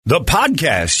The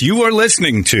podcast you are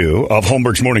listening to of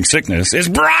Holmberg's Morning Sickness is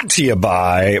brought to you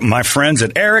by my friends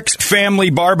at Eric's Family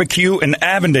Barbecue in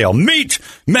Avondale. Meet,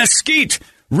 mesquite,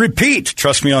 repeat.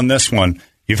 Trust me on this one.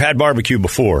 You've had barbecue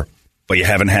before, but you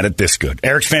haven't had it this good.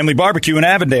 Eric's Family Barbecue in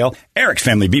Avondale,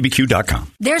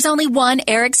 ericsfamilybbq.com. There's only one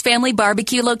Eric's Family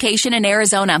Barbecue location in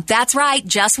Arizona. That's right,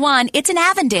 just one. It's in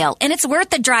Avondale, and it's worth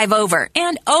the drive over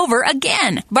and over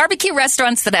again. Barbecue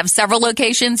restaurants that have several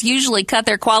locations usually cut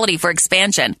their quality for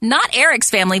expansion. Not Eric's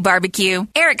Family Barbecue.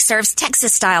 Eric serves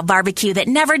Texas-style barbecue that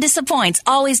never disappoints,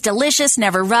 always delicious,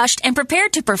 never rushed, and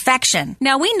prepared to perfection.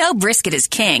 Now, we know brisket is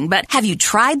king, but have you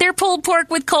tried their pulled pork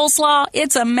with coleslaw?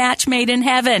 It's a match made in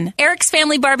heaven. Eric's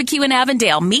Family Barbecue in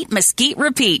Avondale. Meet, mesquite,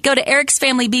 repeat. Go to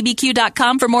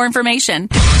ericsfamilybbq.com for more information.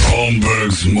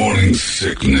 Holmberg's Morning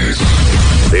Sickness.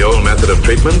 The old method of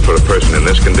treatment for a person in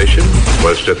this condition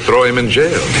was to throw him in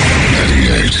jail.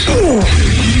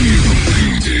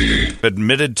 98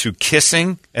 Admitted to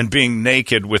kissing and being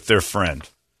naked with their friend.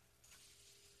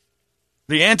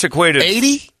 The antiquated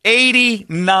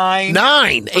 89.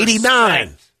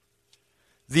 89.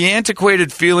 The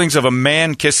antiquated feelings of a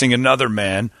man kissing another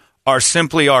man are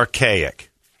simply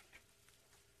archaic.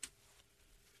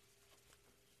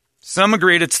 Some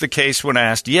agreed it's the case when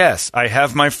asked, yes, I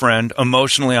have my friend.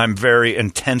 Emotionally, I'm very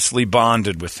intensely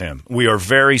bonded with him. We are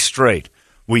very straight.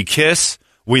 We kiss,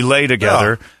 we lay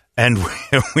together, and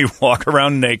we walk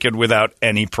around naked without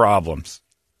any problems.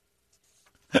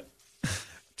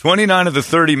 29 of the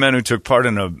 30 men who took part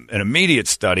in an immediate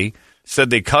study said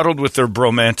they cuddled with their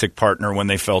bromantic partner when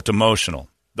they felt emotional.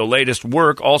 The latest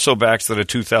work also backs that a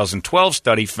 2012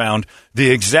 study found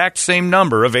the exact same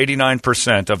number of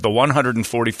 89% of the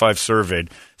 145 surveyed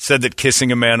said that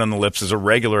kissing a man on the lips is a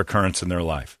regular occurrence in their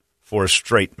life for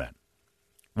straight men.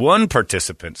 One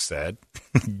participant said,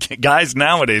 guys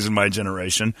nowadays in my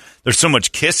generation, there's so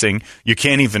much kissing, you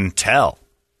can't even tell.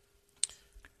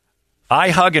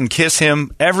 I hug and kiss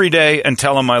him every day and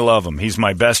tell him I love him. He's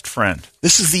my best friend.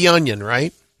 This is The Onion,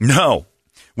 right? No.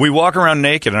 We walk around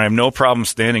naked, and I have no problem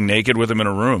standing naked with him in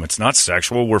a room. It's not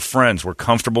sexual. We're friends. We're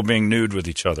comfortable being nude with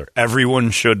each other.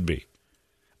 Everyone should be.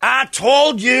 I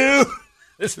told you.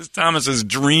 This is Thomas's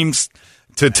dreams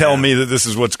to tell me that this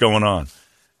is what's going on.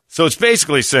 So it's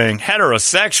basically saying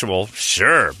heterosexual,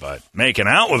 sure, but making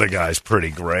out with a guy's pretty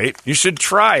great. You should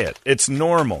try it. It's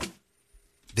normal.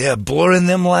 They're blurring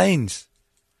them lanes.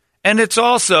 And it's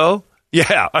also,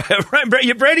 yeah,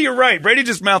 Brady, you're right. Brady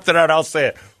just mouthed it out. I'll say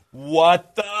it.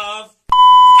 What the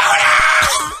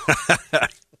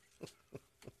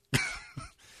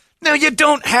Now, you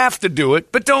don't have to do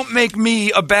it, but don't make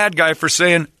me a bad guy for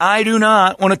saying, I do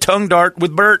not want to tongue dart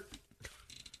with Bert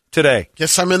today.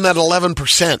 Guess I'm in that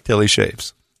 11%. Till he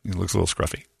shaves. He looks a little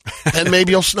scruffy. And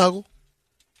maybe you'll snuggle.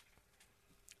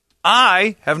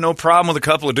 I have no problem with a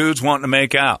couple of dudes wanting to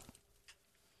make out.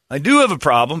 I do have a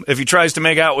problem if he tries to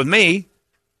make out with me,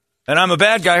 and I'm a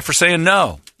bad guy for saying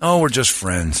no. Oh, we're just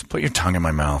friends. Put your tongue in my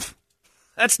mouth.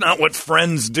 That's not what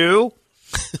friends do.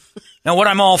 Now, what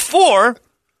I'm all for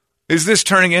is this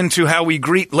turning into how we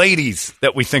greet ladies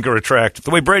that we think are attractive.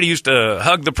 The way Brady used to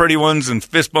hug the pretty ones and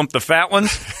fist bump the fat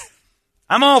ones.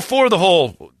 I'm all for the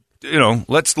whole,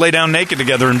 let's lay down naked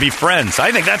together and be friends.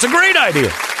 I think that's a great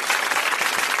idea.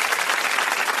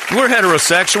 We're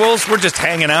heterosexuals. We're just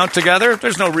hanging out together.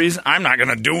 There's no reason. I'm not going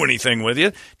to do anything with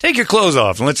you. Take your clothes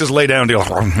off and let's just lay down.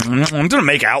 I'm going to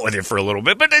make out with you for a little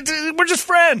bit, but we're just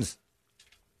friends.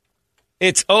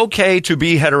 It's okay to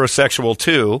be heterosexual,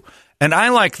 too. And I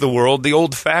like the world the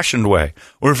old-fashioned way.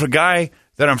 Or if a guy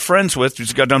that I'm friends with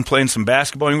just got done playing some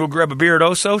basketball and go grab a beer at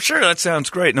Oso, sure, that sounds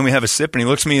great. And then we have a sip and he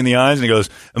looks me in the eyes and he goes,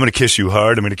 I'm going to kiss you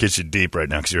hard. I'm going to kiss you deep right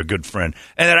now because you're a good friend.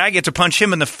 And then I get to punch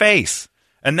him in the face.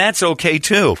 And that's okay,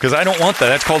 too, because I don't want that.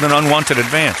 That's called an unwanted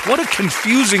advance. What a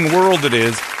confusing world it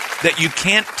is that you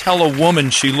can't tell a woman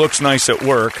she looks nice at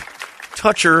work,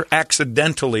 touch her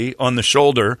accidentally on the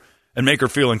shoulder, and make her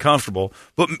feel uncomfortable.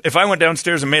 But if I went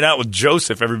downstairs and made out with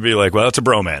Joseph, everybody would be like, well, it's a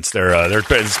bromance.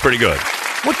 It's pretty good.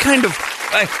 What kind of...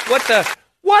 what the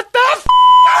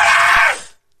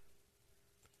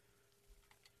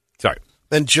Sorry.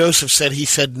 Then Joseph said he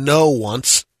said no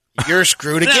once. You're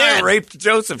screwed again. I raped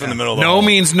Joseph in the middle of the No hall.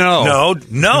 means no.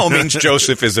 No means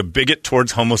Joseph is a bigot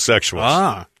towards homosexuals.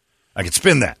 Ah. I could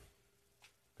spin that.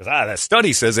 Because that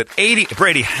study says that 80...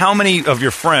 Brady, how many of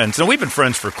your friends... And we've been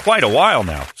friends for quite a while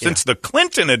now, since the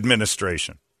Clinton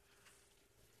administration.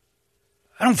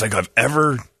 I don't think I've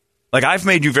ever... Like, I've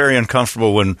made you very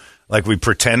uncomfortable when, like, we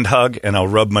pretend hug and I'll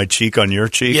rub my cheek on your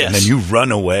cheek and then you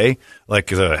run away like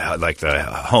the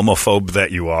homophobe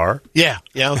that you are. Yeah,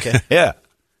 okay. Yeah.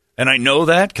 And I know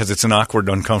that because it's an awkward,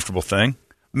 uncomfortable thing.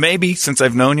 maybe since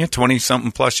I've known you,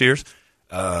 20-something plus years,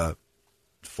 4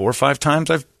 or 5 times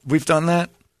we've done that.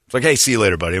 It's like, hey, see you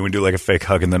later, buddy. And we do like a fake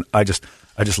hug, and then I just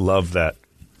love that.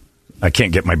 I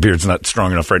can't get my beard's not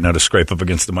strong enough right now to scrape up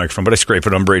against the microphone, but I scrape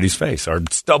it on Brady's face. Our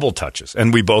double touches,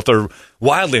 and we both are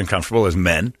wildly uncomfortable as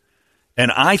men.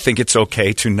 And I think it's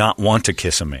okay to not want to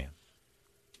kiss a man.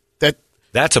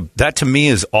 That to me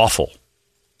is awful.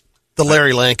 The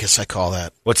Larry Lankus, I call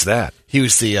that. What's that? He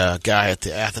was the guy at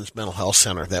the Athens Mental Health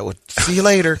Center that would see you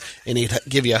later, and he'd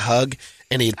give you a hug,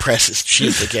 and he'd press his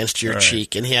cheek against your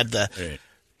cheek, and he had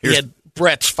he had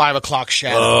Brett's 5 o'clock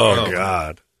shadow. Oh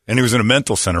God! And he was in a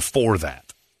mental center for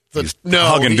that.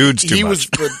 Hugging dudes too much. He was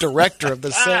the director of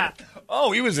the center.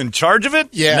 Oh, he was in charge of it?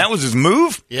 Yeah. And that was his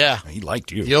move? Yeah. He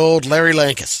liked you. The old Larry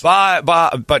Lankus.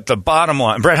 But the bottom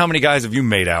line, Brett, how many guys have you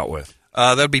made out with?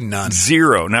 That'd be none.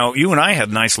 0. Now, you and I had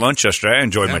a nice lunch yesterday. I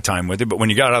enjoyed my time with you. But when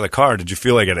you got out of the car, did you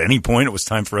feel like at any point it was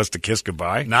time for us to kiss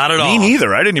goodbye? Not at all. Me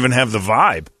neither. I didn't even have the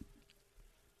vibe.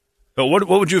 But what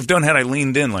would you have done had I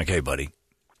leaned in like, hey, buddy?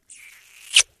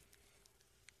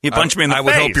 You punched me in the face. I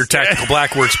would hope your tactical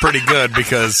black works pretty good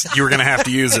because you were going to have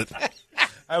to use it.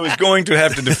 I was going to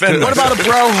have to defend What myself. about a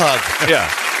bro hug? Yeah.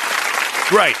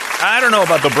 Right. I don't know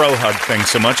about the bro hug thing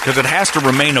so much because it has to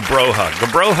remain a bro hug. The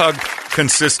bro hug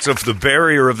consists of the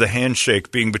barrier of the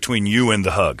handshake being between you and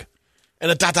the hug.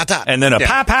 And a dot, dot, dot. And then a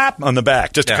pop on the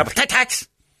back. Just a couple tat-tats.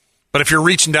 But if you're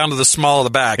reaching down to the small of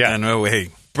the back, then, oh, hey.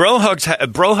 Bro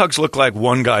hugs look like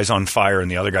one guy's on fire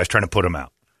and the other guy's trying to put him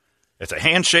out. It's a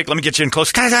handshake. Let me get you in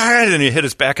close. And you hit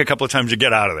his back a couple of times. You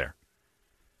get out of there.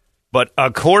 But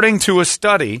according to a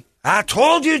study, I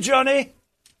told you, Johnny.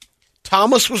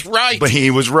 Thomas was right. But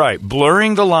he was right.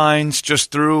 Blurring the lines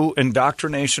just through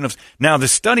indoctrination of. Now, the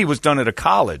study was done at a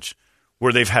college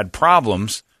where they've had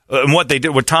problems. And what they did,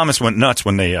 what Thomas went nuts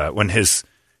when his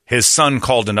son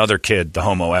called another kid the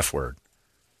homo F word.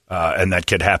 And that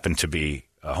kid happened to be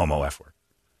a homo F word.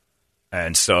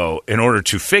 And so in order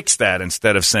to fix that,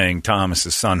 instead of saying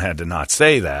Thomas's son had to not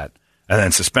say that and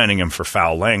then suspending him for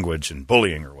foul language and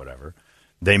bullying or whatever,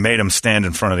 they made him stand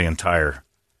in front of the entire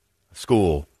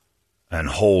school and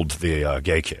hold the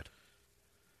gay kid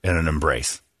in an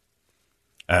embrace.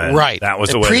 And right. That was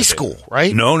in the way. Preschool,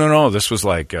 right? No. This was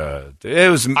like it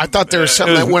was. I thought there was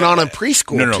something that went on in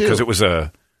preschool. No, because it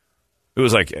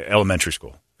was like elementary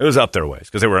school. It was up their ways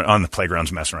because they were on the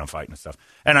playgrounds messing around, fighting and stuff.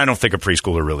 And I don't think a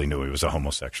preschooler really knew he was a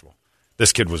homosexual.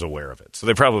 This kid was aware of it, so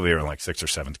they probably were in like 6th or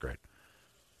 7th grade.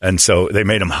 And so they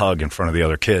made him hug in front of the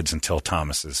other kids until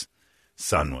Thomas's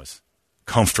son was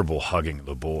comfortable hugging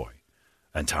the boy.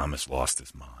 And Thomas lost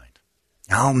his mind.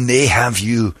 I'll may have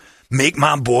you make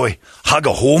my boy hug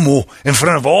a homo in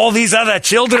front of all these other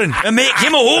children and make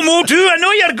him a homo too. I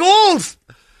know your goals.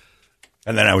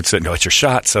 And then I would say, no, it's your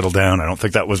shot. Settle down. I don't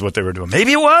think that was what they were doing.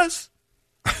 Maybe it was.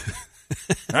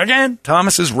 Again,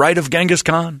 Thomas's right of Genghis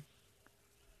Khan.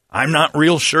 I'm not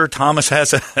real sure Thomas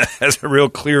has a real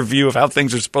clear view of how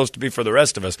things are supposed to be for the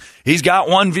rest of us. He's got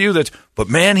one view but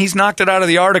man, he's knocked it out of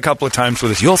the art a couple of times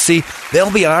with us. You'll see,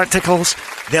 there'll be articles,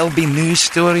 there'll be news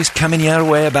stories coming your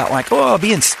way about like, oh,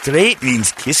 being straight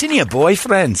means kissing your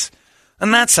boyfriends.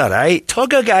 And that's all right.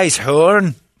 Tug a guy's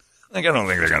horn. I don't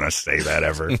think they're going to say that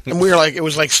ever. And we were like, it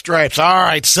was like Stripes. All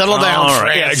right, settle down, all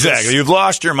right. Francis. Yeah, exactly. You've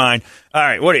lost your mind. All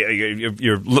right, what are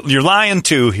you're lying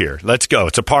to here. Let's go.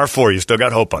 It's a par 4. You still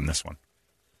got hope on this one.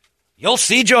 You'll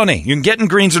see, Johnny. You can get in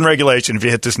greens and regulation if you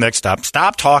hit this next stop.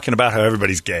 Stop talking about how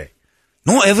everybody's gay.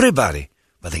 Not everybody,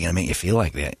 but they're going to make you feel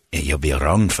like that. You'll be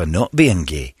wrong for not being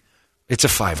gay. It's a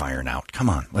 5-iron out. Come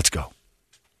on, let's go.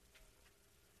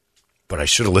 But I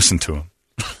should have listened to him.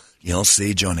 You'll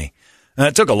see, Johnny. And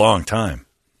it took a long time.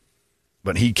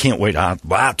 But he can't wait. I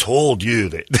told you.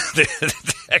 The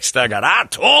text I got, I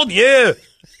told you.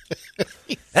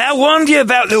 I warned you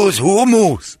about those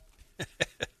homos.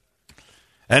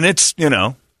 And it's,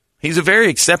 he's a very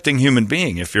accepting human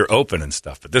being if you're open and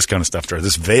stuff. But this kind of stuff,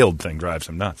 this veiled thing drives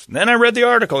him nuts. And then I read the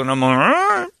article and I'm like, all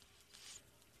right.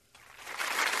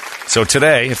 So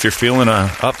today, if you're feeling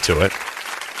up to it,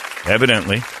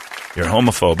 evidently you're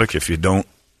homophobic if you don't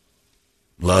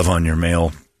love on your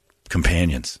male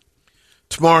companions.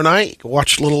 Tomorrow night,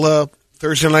 watch a little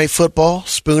Thursday night football,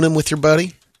 spoon him with your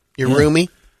buddy, your roomie.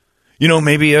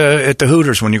 Maybe at the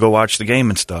Hooters when you go watch the game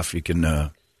and stuff, you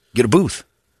can get a booth.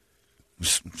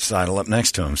 Just sidle up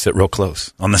next to him, sit real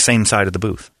close on the same side of the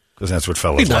booth because that's what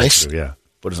fellas like to do. Yeah,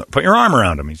 put your arm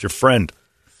around him. He's your friend.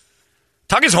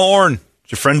 Tug his horn.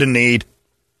 It's your friend in need.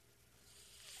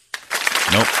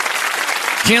 Nope.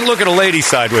 Can't look at a lady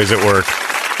sideways at work.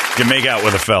 You make out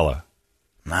with a fella.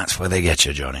 That's where they get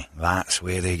you, Johnny. That's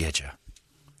where they get you.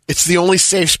 It's the only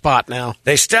safe spot now.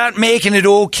 They start making it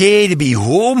okay to be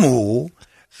homo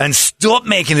and stop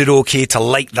making it okay to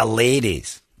like the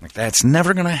ladies. Like, that's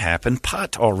never going to happen.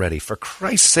 Putt already. For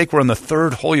Christ's sake, we're on the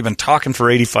third hole. You've been talking for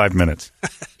 85 minutes.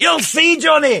 You'll see,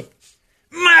 Johnny.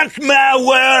 Mark my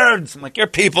words. I'm like, your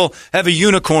people have a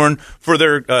unicorn for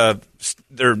their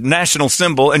national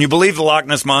symbol, and you believe the Loch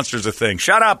Ness Monster's a thing.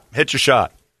 Shut up. Hit your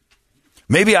shot.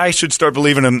 Maybe I should start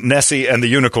believing in Nessie and the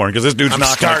unicorn, because this dude's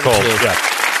knocking it cold. Yeah.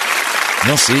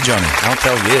 You'll see, Johnny. I'll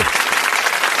tell you.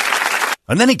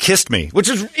 And then he kissed me, which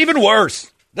is even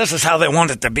worse. This is how they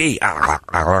want it to be.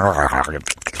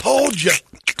 Told you.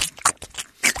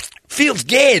 Feels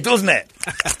gay, doesn't it?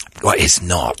 Well, it's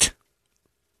not.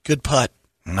 Good putt.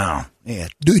 No. Yeah.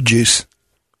 Do juice.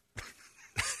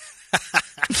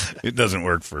 It doesn't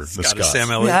work for the Scots.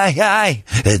 Sam Elliott. Aye.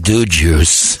 Do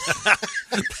juice.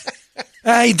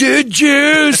 I do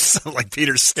juice. Like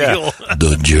Peter Steele. Yeah.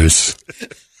 Do juice.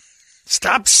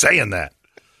 Stop saying that.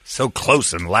 So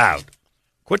close and loud.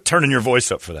 Quit turning your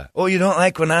voice up for that. Oh, you don't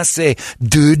like when I say,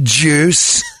 do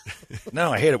juice?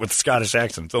 No, I hate it with the Scottish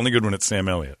accent. It's only good when it's Sam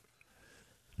Elliott.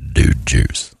 Do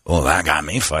juice. Oh, that got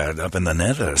me fired up in the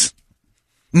nethers.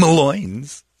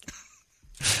 Malloyns.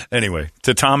 Anyway,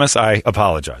 to Thomas, I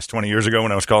apologize. 20 years ago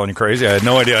when I was calling you crazy, I had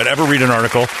no idea I'd ever read an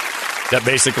article that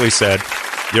basically said,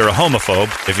 you're a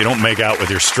homophobe if you don't make out with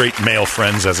your straight male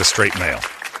friends as a straight male.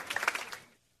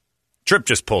 Tripp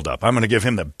just pulled up. I'm going to give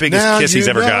him the biggest kiss he's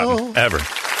ever gotten. Ever.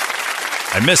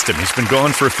 I missed him. He's been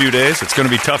gone for a few days. It's going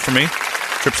to be tough for me.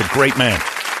 Tripp's a great man.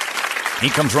 He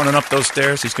comes running up those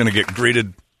stairs. He's going to get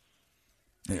greeted.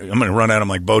 I'm going to run at him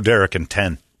like Bo Derek in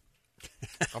 10.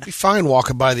 I'll be fine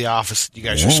walking by the office. You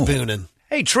guys are spooning.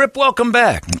 Hey, Tripp, welcome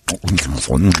back.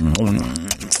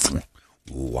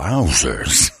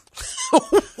 Wowzers.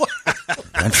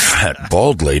 That fat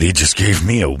bald lady just gave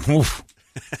me a woof.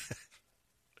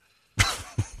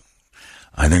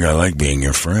 I think I like being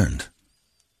your friend.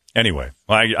 Anyway,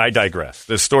 I digress.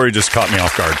 This story just caught me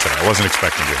off guard today. I wasn't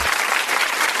expecting it.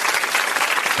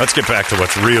 Let's get back to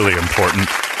what's really important,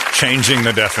 changing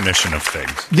the definition of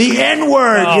things. The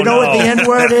N-word. Oh, you know what the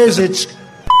N-word is? It's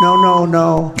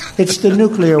no. It's the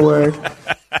nuclear word.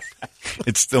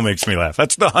 It still makes me laugh.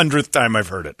 That's the 100th time I've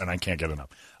heard it, and I can't get enough.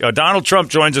 Donald Trump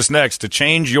joins us next to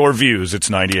change your views. It's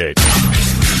 98.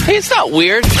 Hey, it's not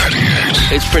weird.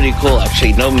 It's pretty cool,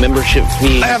 actually. No membership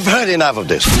fee. I have heard enough of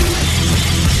this.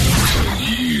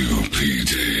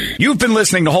 You've been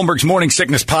listening to Holmberg's Morning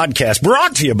Sickness Podcast,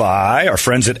 brought to you by our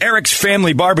friends at Eric's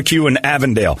Family Barbecue in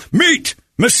Avondale. Meet,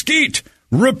 mesquite,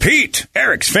 repeat.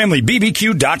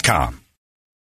 Eric'sFamilyBBQ.com.